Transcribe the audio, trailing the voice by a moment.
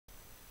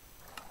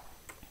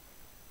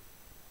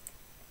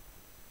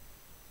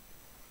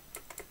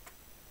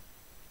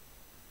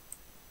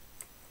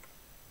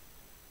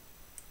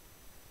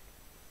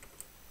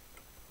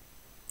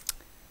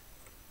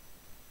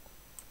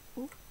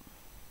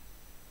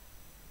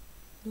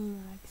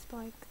Lag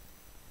spike.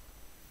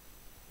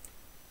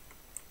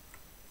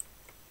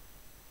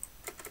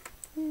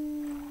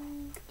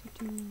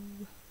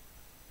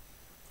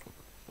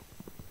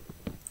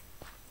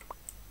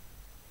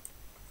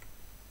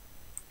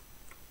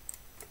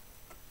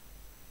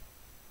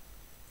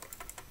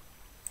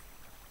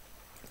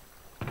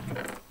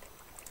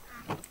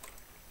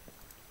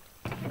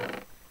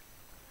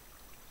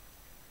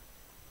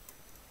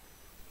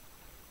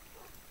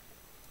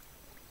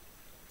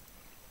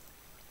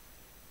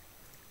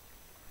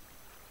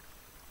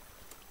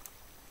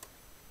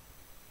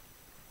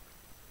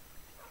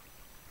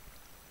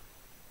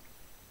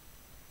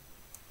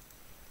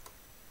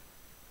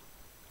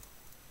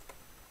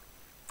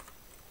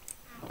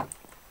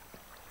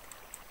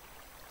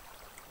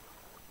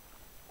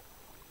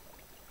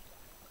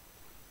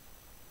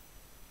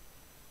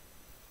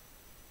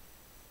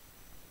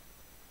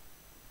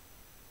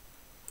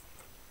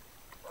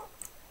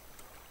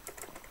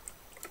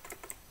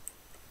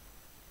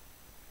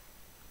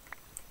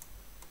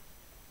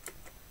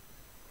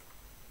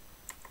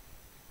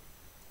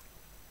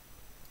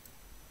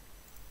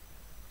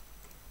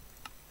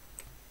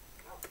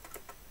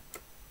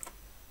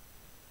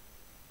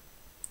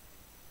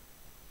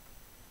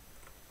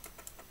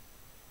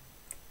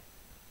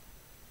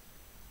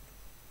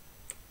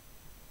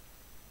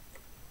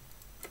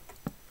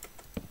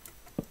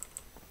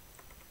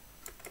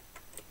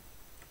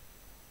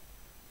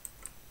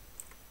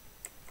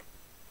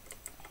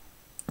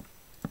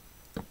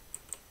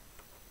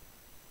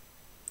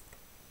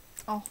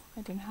 Oh,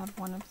 I didn't have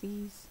one of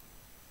these.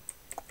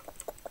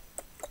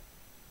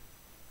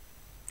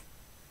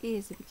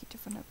 Is een beetje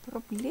van een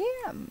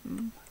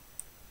probleem.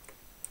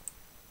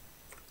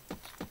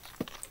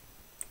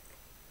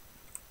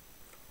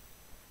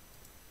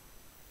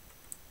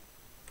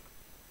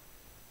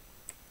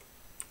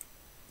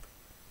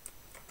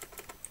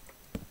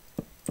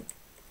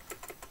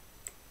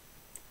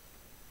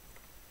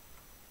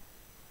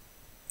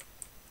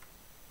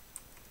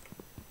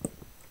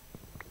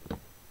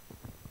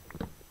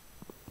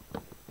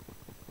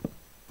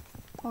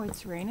 Oh,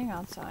 it's raining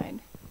outside.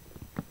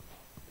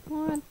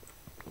 What?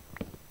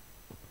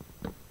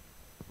 I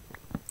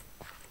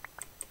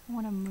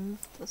want to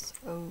move this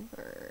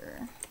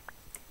over.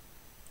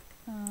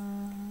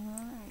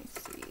 Let me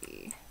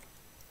see.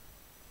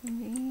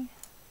 Maybe.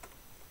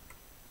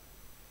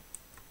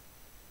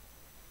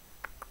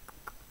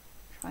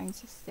 Trying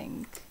to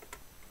think.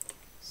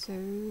 So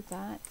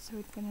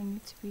it's gonna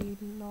need to be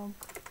log.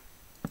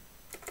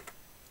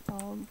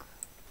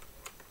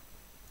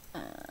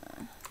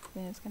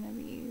 Then it's gonna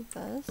be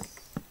this,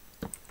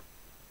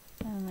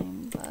 and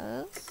then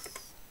this,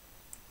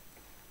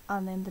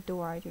 and then the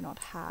door I do not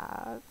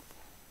have.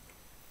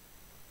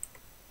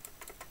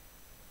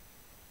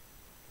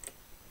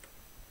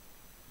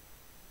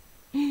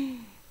 Okay,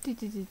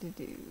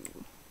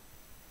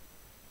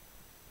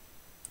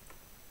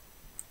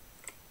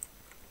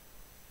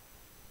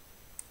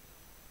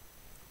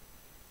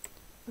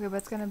 but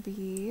it's gonna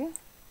be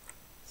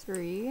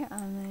 3,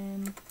 and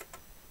then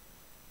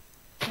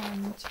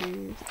 1,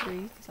 2,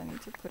 3, because I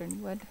need to put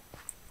in wood.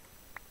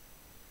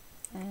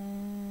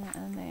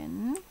 And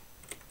then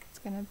it's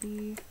gonna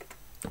be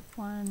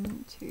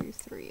 1, 2,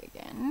 3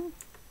 again.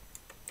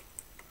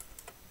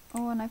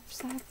 Oh, and I've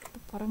set the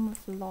bottom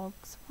with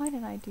logs. Why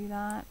did I do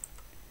that?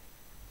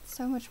 It's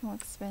so much more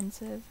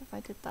expensive if I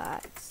did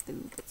that. It's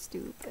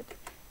stupid.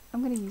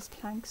 I'm gonna use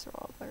planks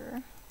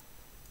rather.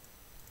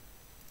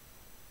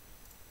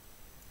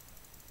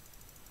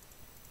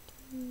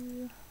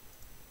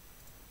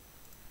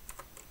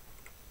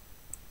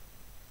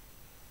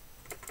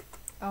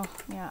 Oh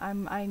yeah,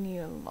 I need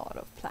a lot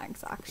of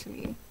planks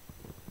actually.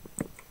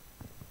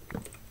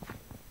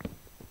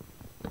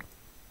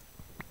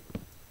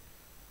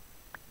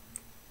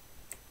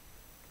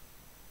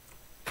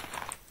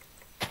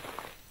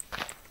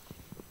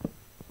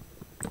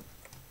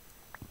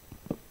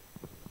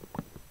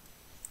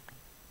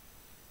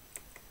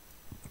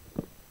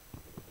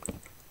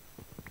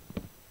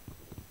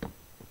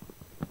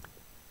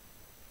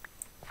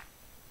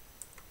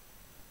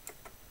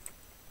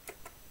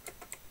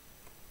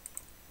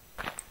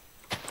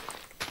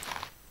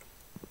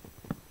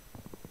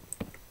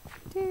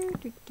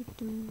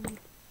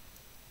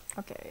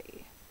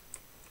 Okay.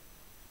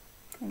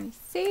 Let me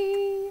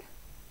see.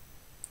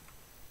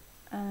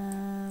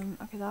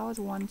 Okay, that was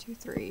 1, 2,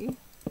 3.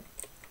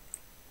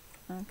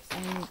 Because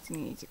I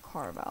need to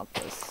carve out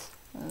this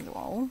as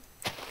well.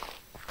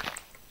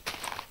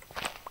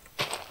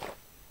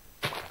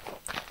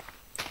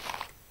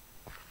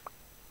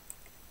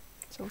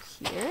 So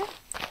here.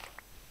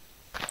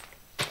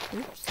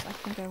 Oops, I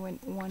think I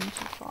went 1 too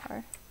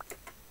far.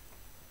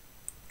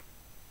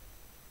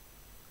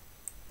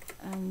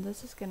 And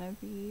this is gonna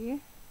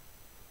be...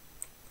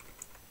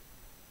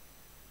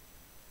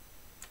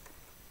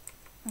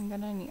 I'm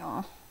gonna need...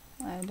 Oh,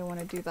 I don't want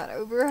to do that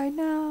over right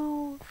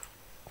now.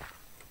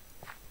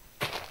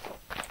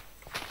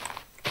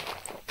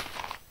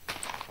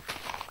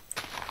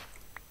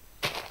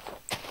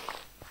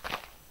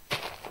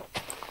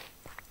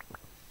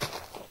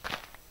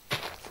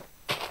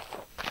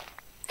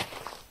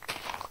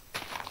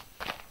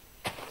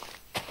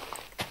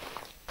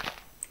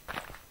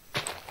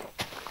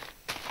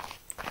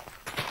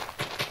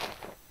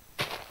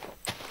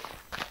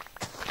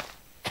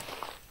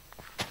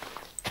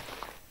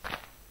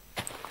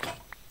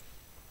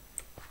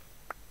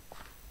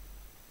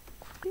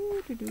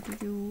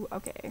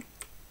 Okay.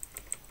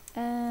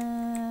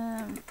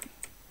 Now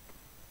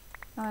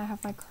I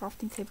have my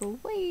crafting table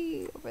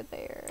way over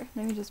there.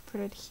 Let me just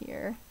put it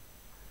here.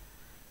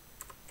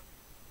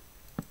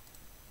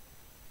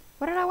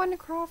 What did I want to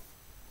craft?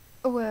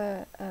 Oh,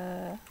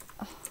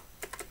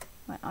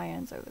 my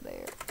iron's over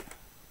there.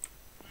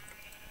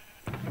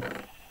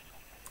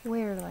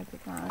 Where did I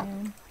put my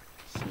iron?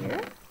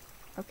 Here?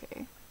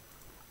 Okay.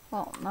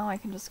 Well, now I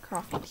can just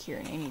craft it here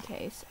in any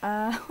case.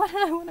 What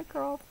did I want to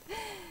craft?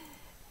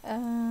 I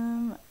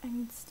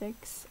need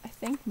sticks. I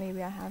think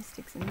maybe I have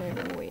sticks in there.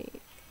 Wait.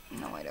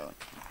 No, I don't.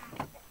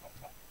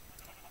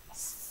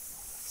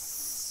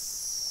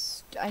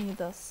 I need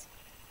this.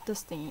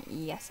 This thing.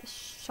 Yes, a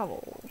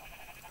shovel.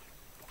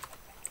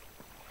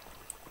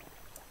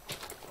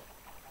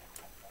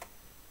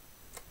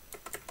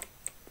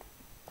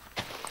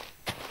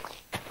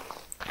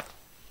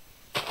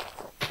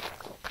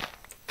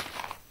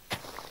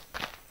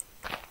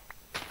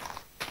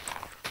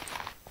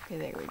 Okay,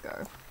 there we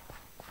go.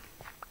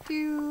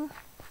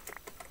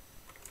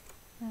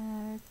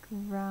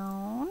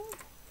 Ground.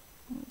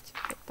 Need to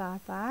put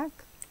that back.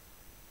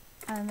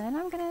 And then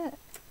I'm gonna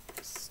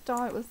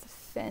start with the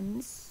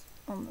fence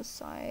on the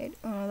side.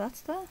 Oh no,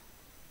 that's the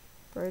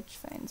birch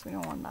fence. We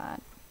don't want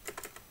that.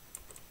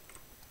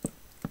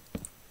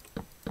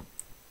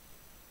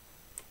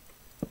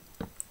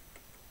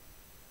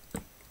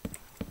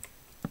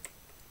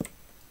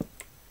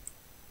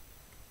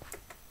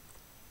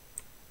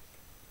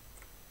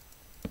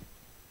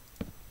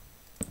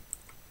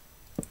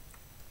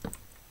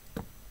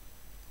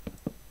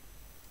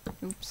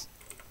 Oops,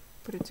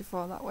 put it too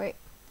far that way.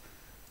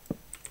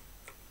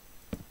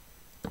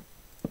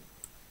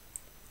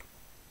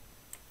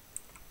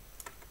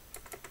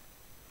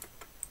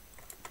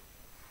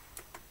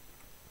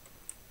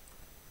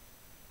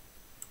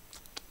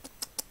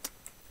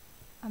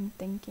 I'm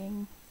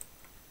thinking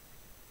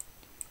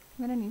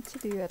I'm gonna need to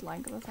do it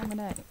like this. I'm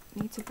gonna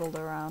need to build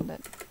around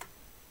it.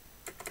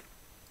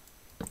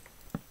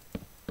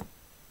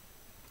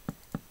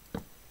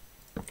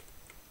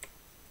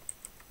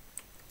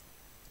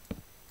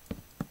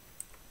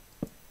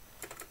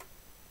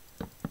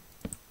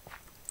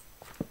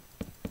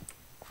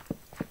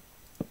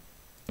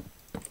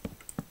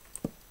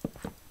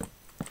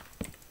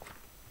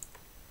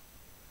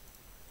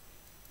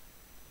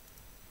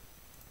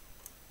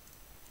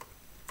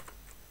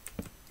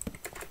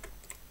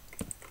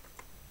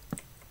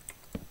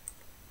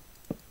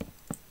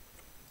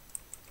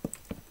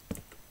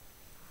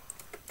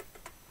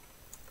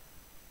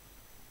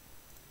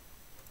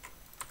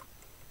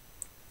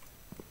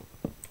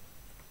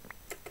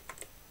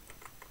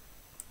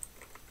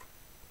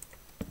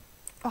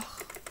 Oh,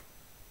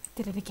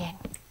 did it again.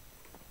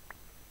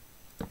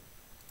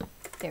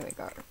 There we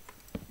go.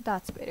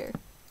 That's better.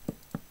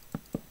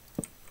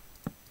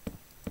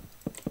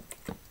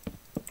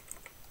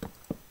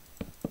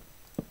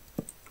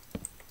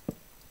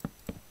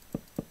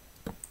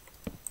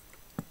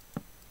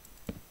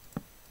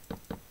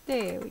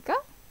 There we go.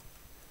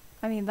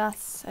 I mean,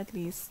 that's at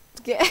least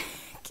getting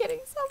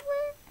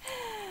somewhere.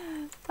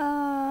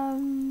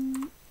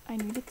 I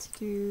needed to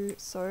do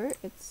so.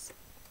 It's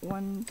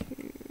 1,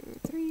 2,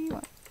 3,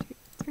 1, 2,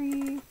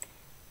 3,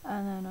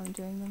 and then I'm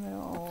doing the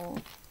middle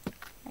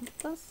like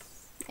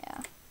this.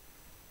 Yeah,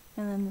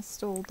 and then the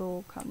stall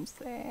door comes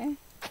there,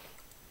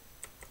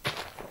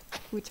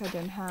 which I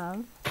don't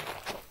have.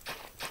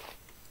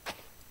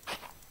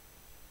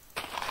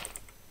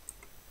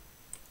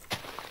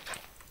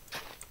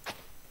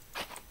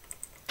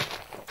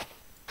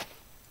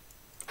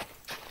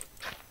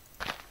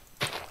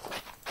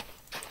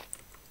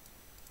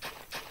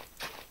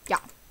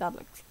 That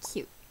looks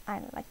cute. I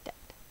like that.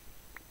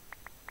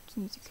 Just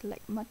need to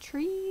collect my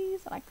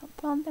trees. I can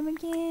plant them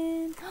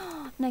again.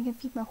 And I can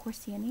feed my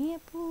horsey an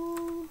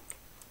apple.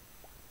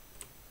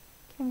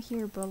 Come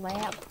here,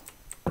 burlap.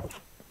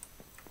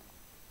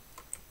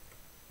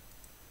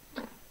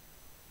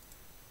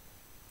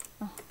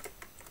 Oh,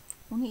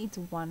 only eats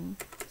one.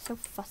 So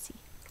fussy.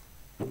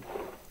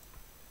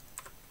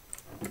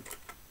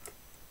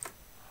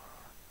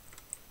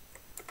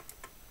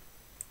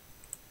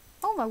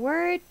 Oh my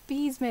word!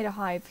 Bees made a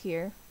hive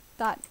here.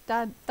 That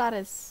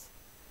is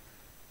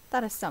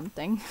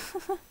something.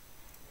 I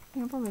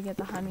can probably get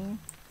the honey.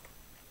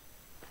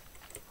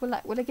 Will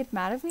I get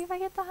mad at me if I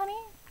get the honey?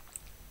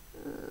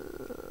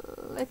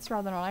 Let's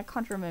rather not. I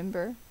can't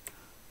remember.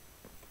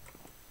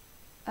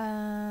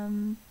 I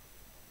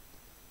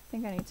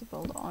think I need to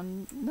build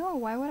on. No,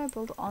 why would I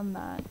build on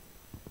that?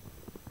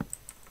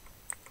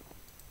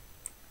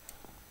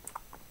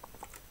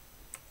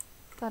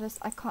 That is,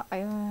 I can't,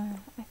 I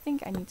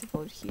think I need to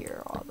build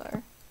here,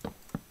 rather.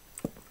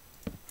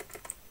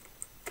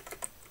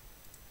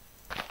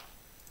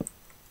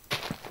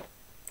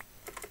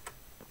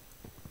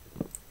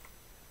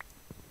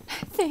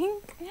 I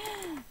think.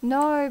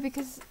 No,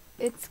 because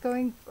it's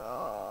going,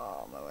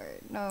 oh my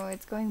word. No,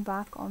 it's going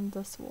back on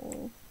this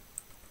wall.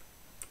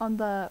 On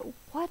the,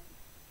 what?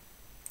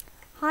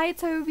 Hi,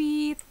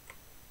 Toby.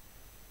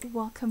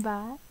 Welcome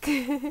back.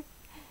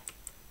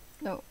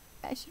 No,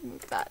 I should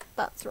move that.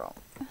 That's wrong.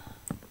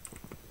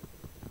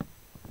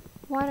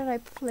 Why did I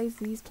place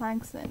these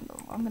planks in?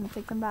 I'm gonna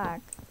take them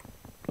back.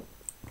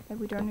 Like,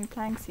 we don't need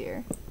planks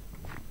here.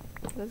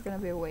 That's gonna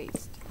be a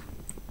waste.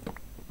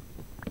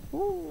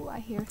 Ooh, I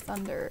hear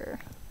thunder.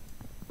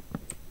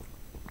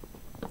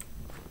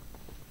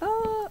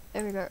 Oh,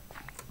 there we go.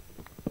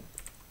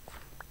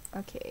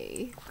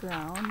 Okay,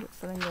 ground.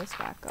 Filling this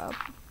back up.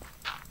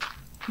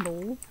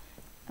 Bowl.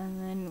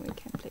 And then we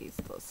can place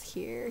those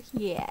here.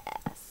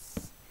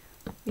 Yes!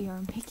 We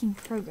are making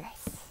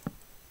progress.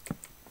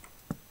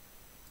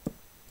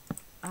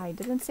 I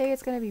didn't say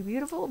it's gonna be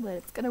beautiful, but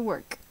it's gonna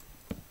work.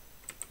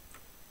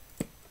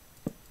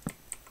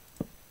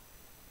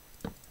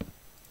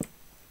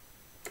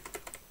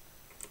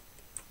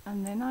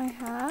 And then I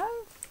have...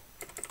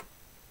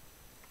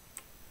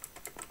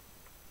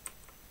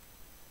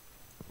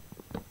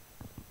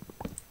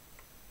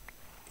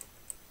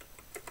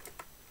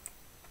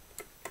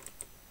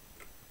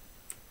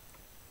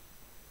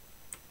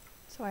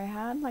 So I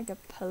had like a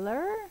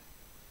pillar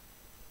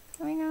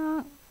coming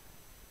out.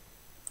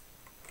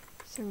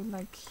 So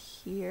like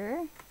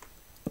here.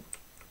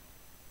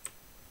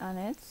 And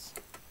it's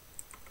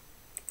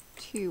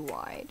 2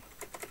 wide.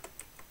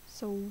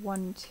 So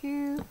 1,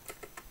 2.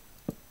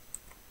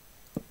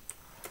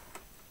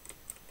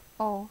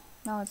 Oh,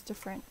 now it's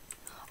different.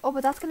 Oh,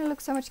 but that's gonna look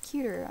so much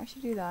cuter. I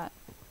should do that.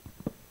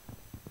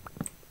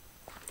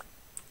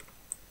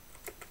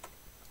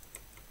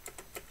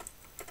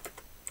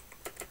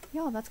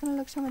 Yo, that's gonna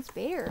look so much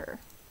better.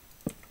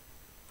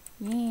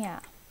 Yeah.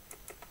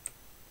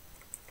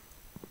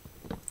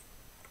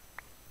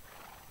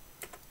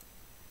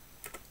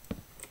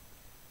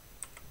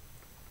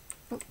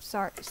 Oh,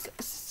 sorry.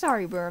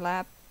 Sorry,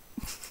 burlap.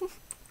 I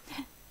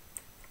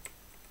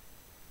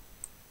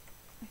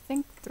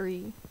think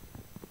 3.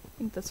 I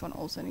think this one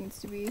also needs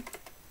to be.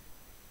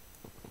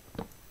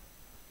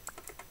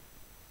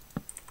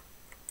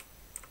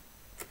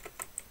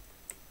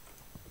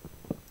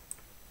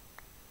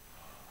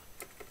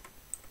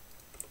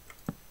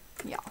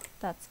 Yeah,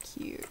 that's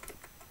cute.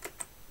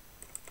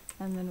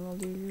 And then we'll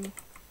do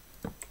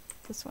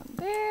this one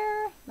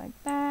there, like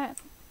that.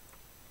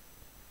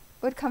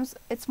 Oh, it comes,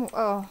 it's more,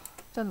 oh,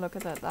 don't look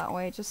at it that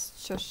way,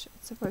 just shush,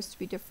 it's supposed to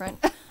be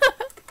different.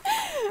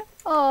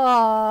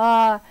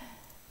 Oh,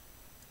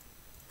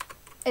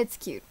 it's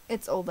cute,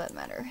 it's all that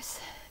matters.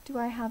 Do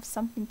I have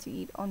something to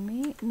eat on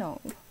me?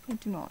 No, I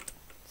do not.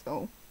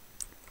 So,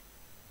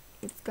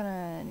 it's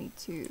gonna need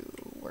to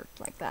work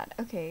like that.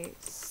 Okay,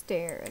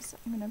 stairs.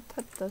 I'm gonna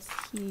put this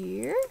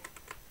here.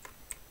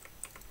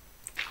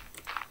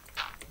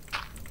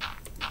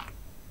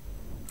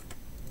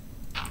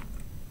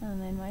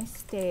 And then my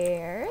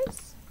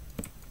stairs.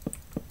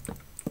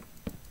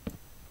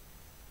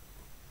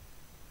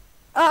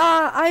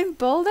 I'm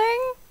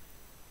building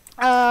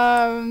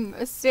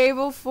a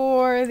stable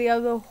for the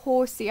other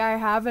horsey I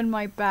have in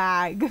my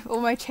bag.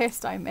 Or my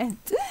chest, I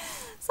meant.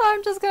 So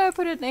I'm just gonna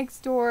put it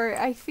next door.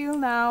 I feel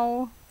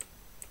now...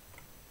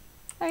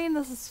 I mean,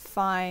 this is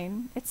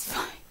fine. It's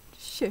fine.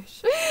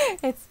 Shush.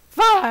 It's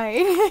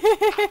fine.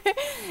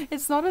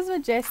 It's not as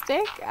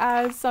majestic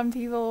as some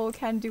people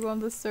can do on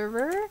the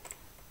server.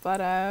 But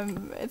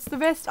it's the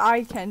best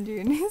I can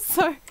do,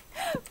 so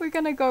we're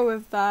gonna go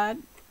with that.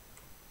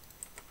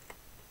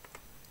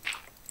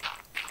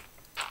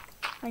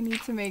 I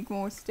need to make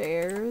more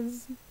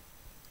stairs.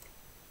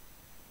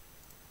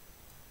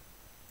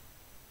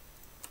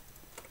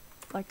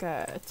 Like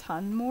a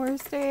ton more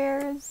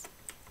stairs.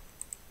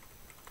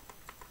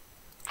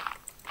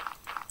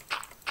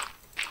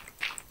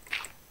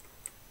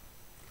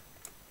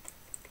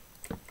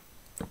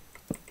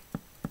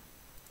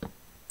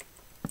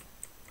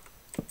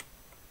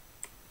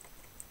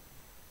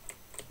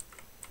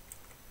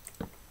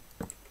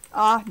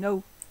 Ah,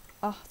 no.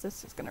 Oh,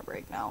 this is gonna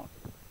break now.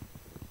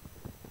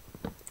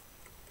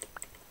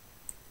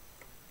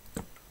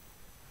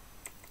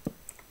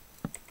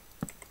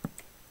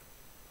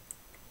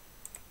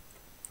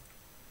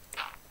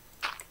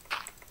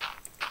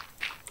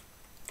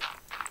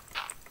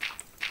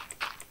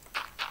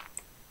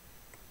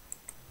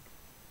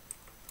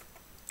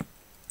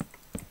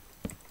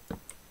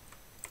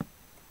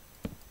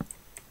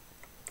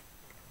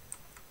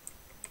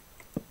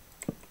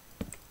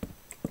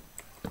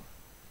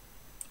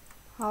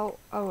 How?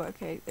 Oh,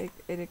 okay. It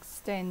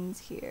extends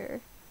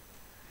here.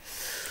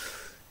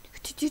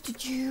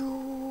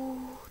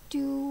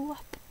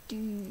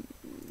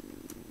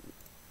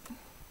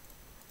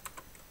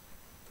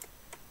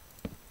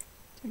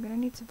 I'm gonna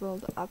need to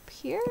build up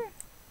here.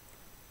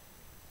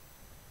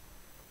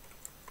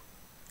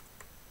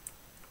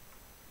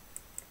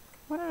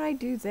 What did I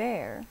do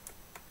there?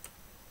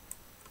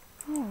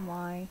 Oh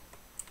my.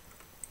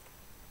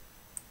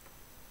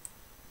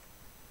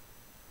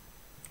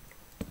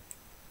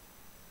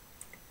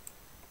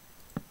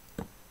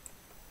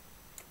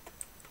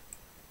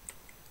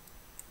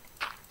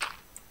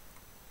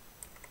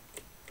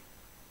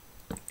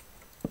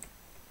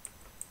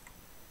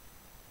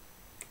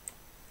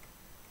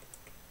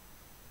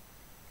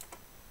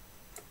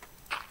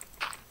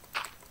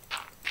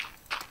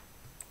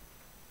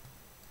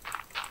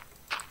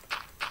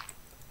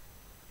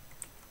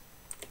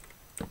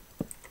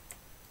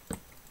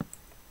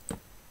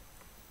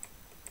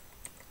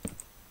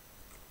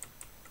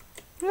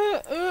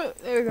 There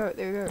we go,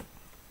 there we go.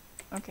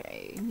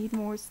 Okay, need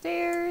more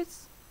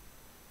stairs.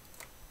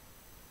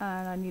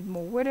 And I need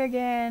more wood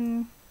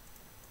again.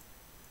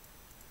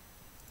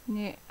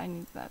 Yeah, I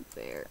need that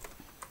there.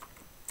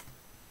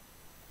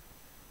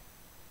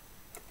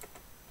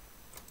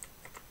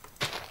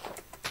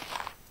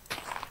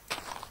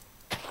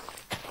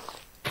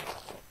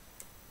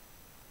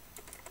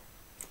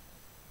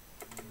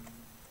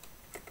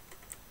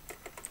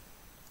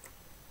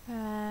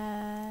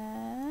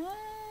 And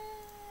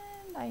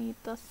I need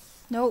this.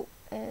 No,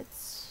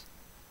 it's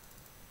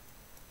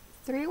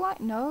 3 white.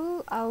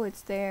 No, oh,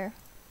 it's there.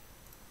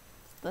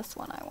 It's this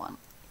one I want.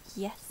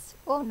 Yes.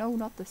 Oh no,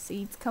 not the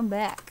seeds. Come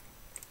back.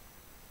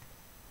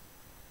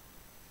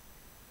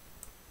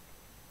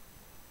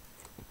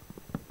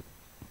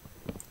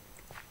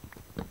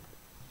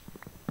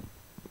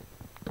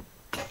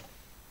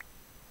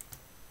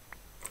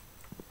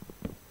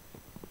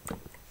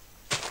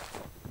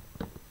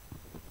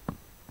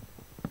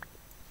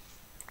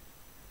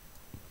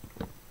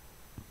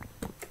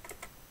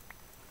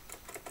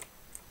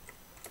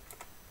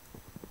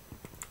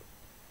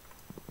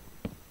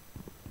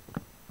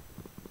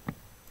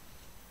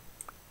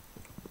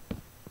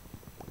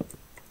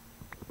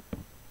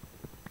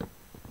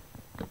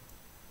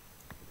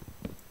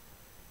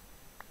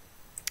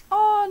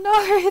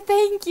 No,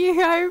 thank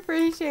you. I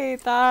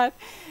appreciate that.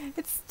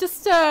 It's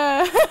just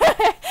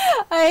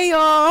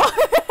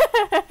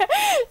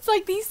it's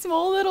like these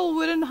small little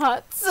wooden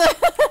huts.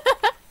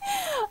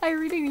 I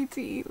really need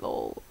to eat,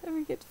 lol. Let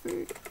me get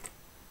food.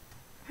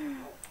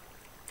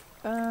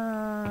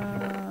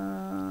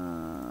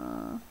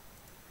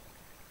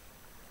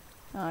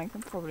 I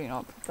can probably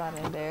not put that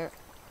in there.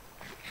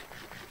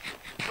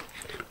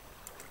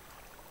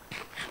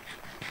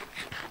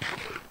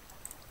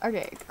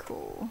 Okay,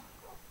 cool.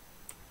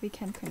 We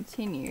can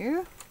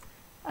continue.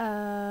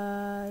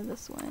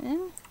 This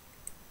one.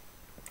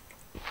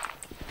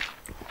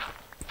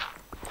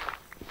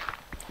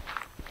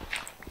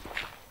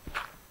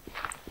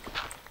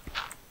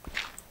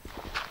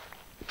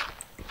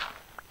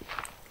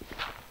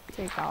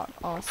 Take out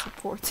all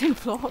supporting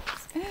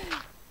blocks.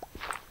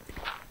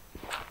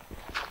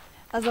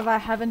 As if I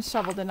haven't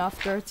shoveled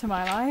enough dirt to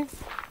my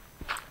life.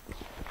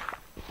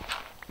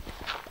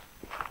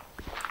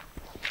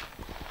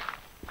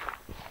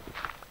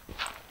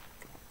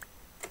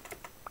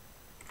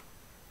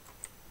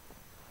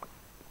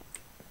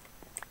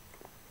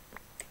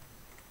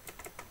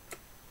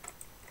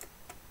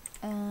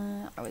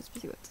 I was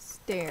busy with the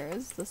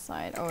stairs, this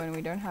side. Oh, and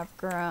we don't have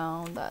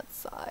ground that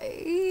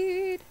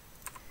side.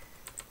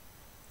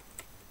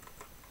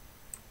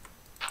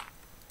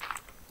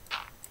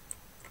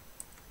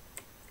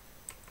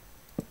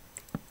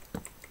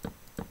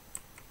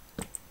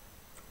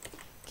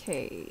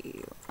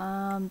 Okay,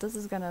 this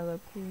is gonna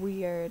look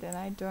weird, and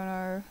I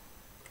don't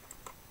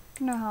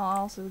know how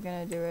else we're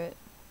gonna do it.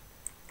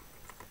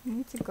 We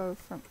need to go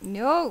from—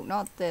 no,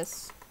 not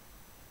this.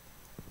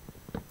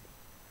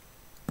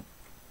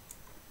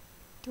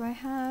 Do I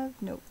have—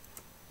 nope.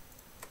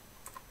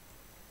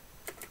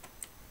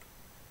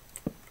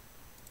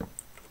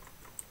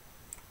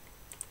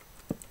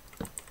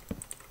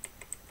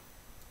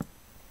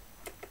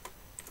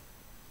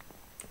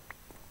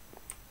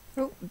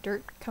 Oh,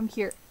 dirt, come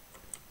here.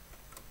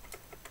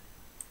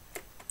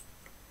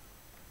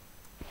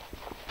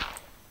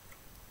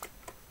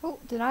 Oh,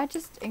 did I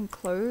just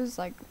enclose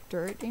like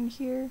dirt in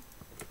here?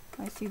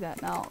 I see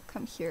that now.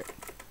 Come here.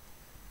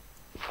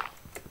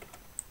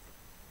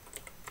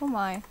 Oh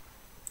my.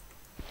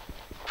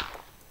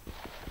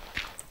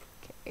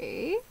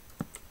 Okay.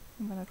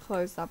 I'm gonna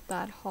close up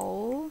that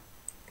hole.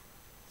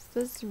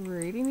 Does this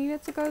really need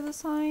it to go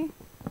this high?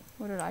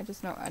 What did I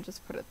just know? I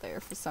just put it there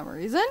for some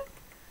reason.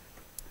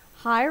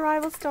 Hi,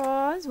 Rival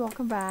Stars.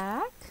 Welcome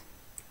back.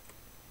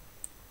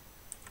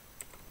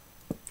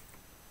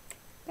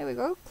 There we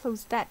go.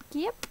 Close that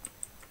gap.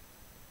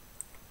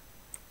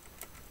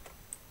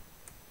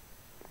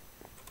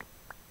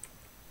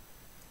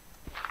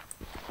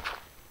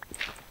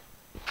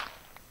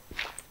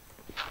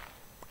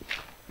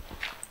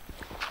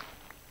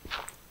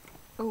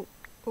 Oh,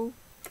 oh,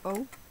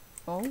 oh,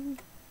 oh.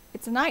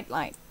 It's a night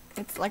light.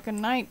 It's like a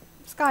night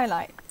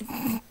skylight.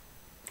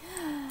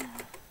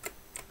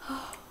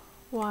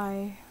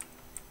 Why?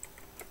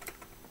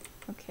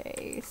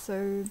 Okay,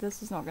 so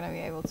this is not going to be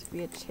able to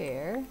be a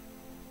chair.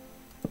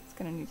 It's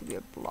going to need to be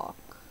a block.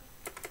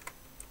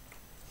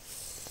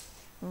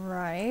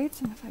 Right,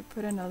 and if I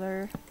put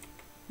another...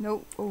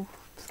 no, oh,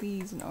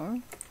 please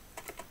no.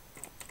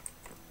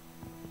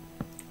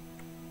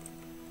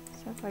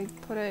 So if I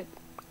put it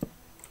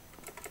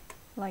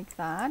like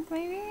that,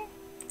 maybe?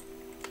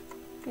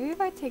 Maybe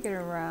if I take it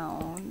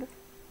around.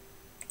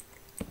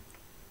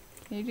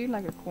 Can you do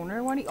like a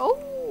corner one? Oh!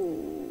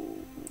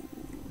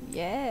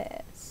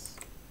 Yes.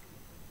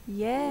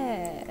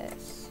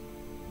 Yes.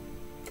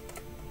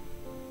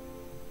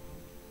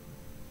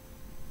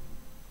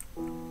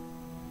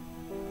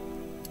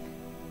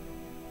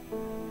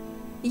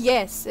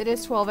 Yes, it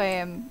is 12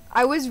 AM.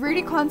 I was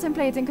really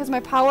contemplating because my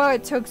power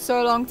took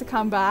so long to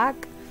come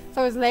back.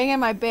 So I was laying in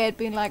my bed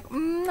being like,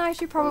 I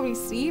should probably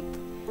sleep.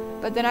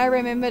 But then I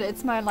remembered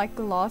it's my like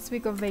the last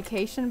week of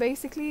vacation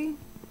basically.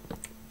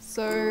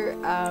 So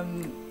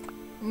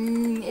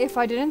if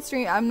I didn't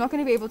stream, I'm not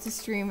going to be able to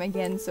stream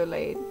again so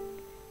late.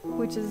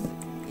 Which is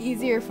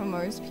easier for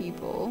most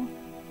people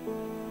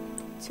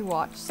to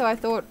watch. So I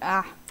thought,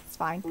 it's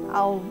fine.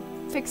 I'll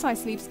fix my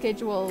sleep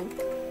schedule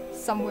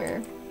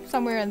somewhere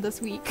in this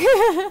week.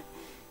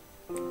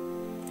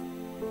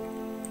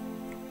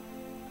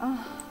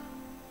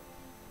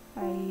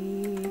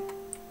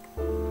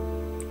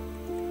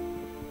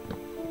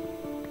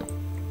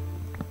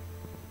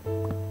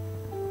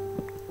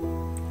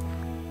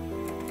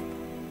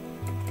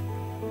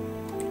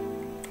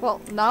 Well,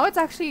 now it's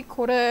actually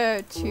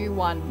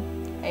 1:45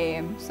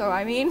 AM, so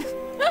I mean...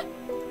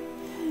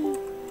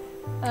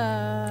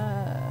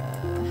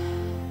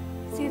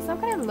 see, it's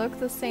not gonna look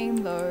the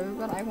same though,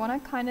 but I wanna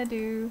kinda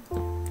do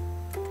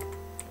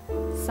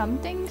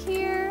something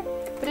here,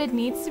 but it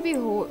needs to be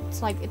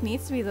it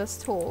needs to be this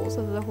tall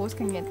so that the horse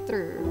can get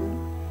through.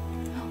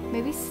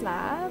 Maybe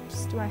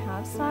slabs? Do I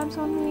have slabs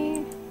on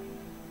me?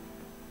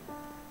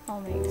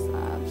 I'll make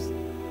slabs.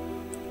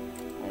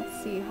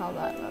 Let's see how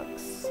that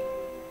looks.